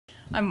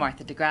I'm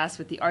Martha DeGrasse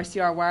with the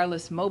RCR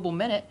Wireless Mobile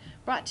Minute,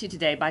 brought to you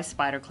today by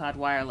SpiderCloud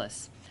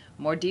Wireless.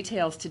 More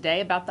details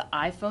today about the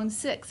iPhone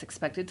 6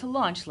 expected to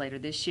launch later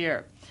this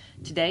year.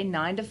 Today,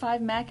 9 to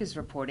 5 Mac is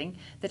reporting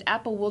that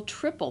Apple will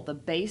triple the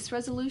base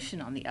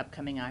resolution on the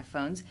upcoming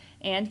iPhones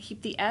and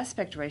keep the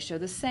aspect ratio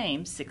the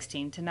same,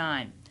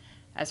 16:9.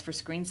 As for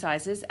screen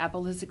sizes,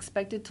 Apple is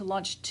expected to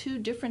launch 2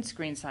 different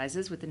screen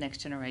sizes with the next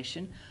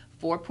generation,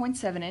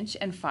 4.7-inch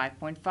and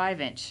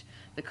 5.5-inch.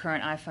 The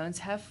current iPhones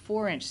have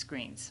 4-inch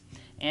screens.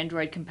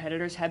 Android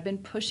competitors have been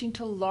pushing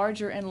to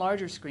larger and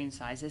larger screen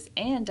sizes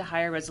and to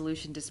higher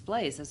resolution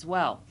displays as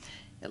well.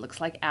 It looks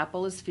like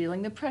Apple is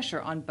feeling the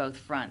pressure on both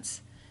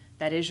fronts.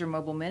 That is your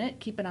Mobile Minute.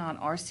 Keep an eye on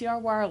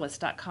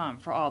rcrwireless.com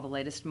for all the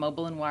latest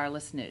mobile and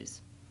wireless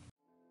news.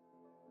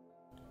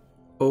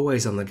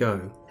 Always on the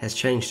go has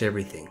changed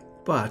everything,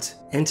 but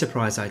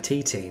enterprise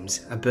IT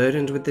teams are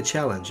burdened with the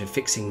challenge of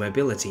fixing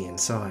mobility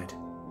inside.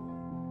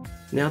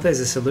 Now there's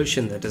a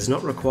solution that does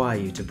not require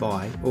you to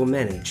buy or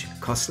manage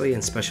costly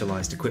and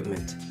specialized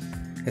equipment.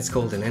 It's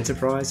called an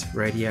Enterprise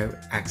Radio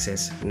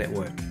Access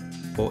Network,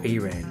 or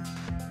ERAN.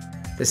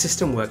 The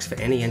system works for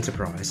any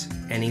enterprise,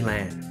 any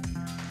LAN.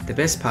 The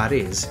best part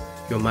is,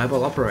 your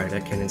mobile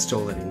operator can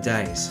install it in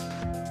days.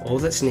 All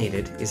that's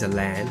needed is a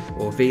LAN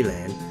or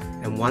VLAN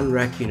and 1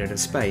 rack unit of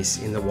space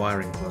in the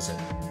wiring closet.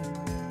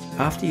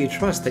 After you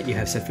trust that you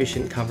have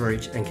sufficient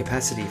coverage and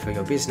capacity for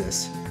your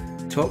business,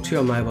 talk to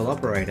your mobile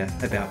operator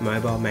about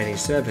mobile managed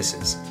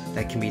services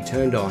that can be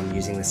turned on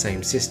using the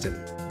same system.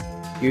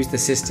 Use the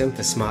system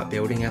for smart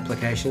building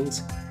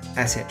applications,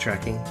 asset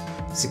tracking,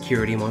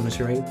 security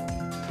monitoring,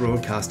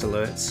 broadcast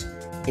alerts,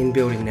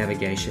 in-building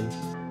navigation,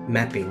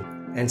 mapping,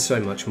 and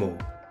so much more.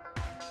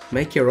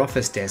 Make your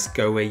office desk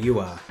go where you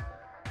are.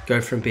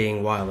 Go from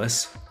being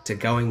wireless to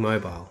going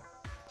mobile.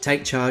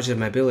 Take charge of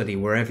mobility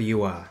wherever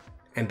you are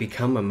and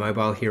become a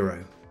mobile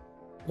hero.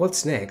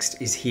 What's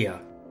next is here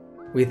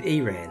with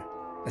ERAN,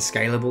 a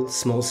scalable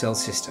small cell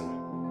system.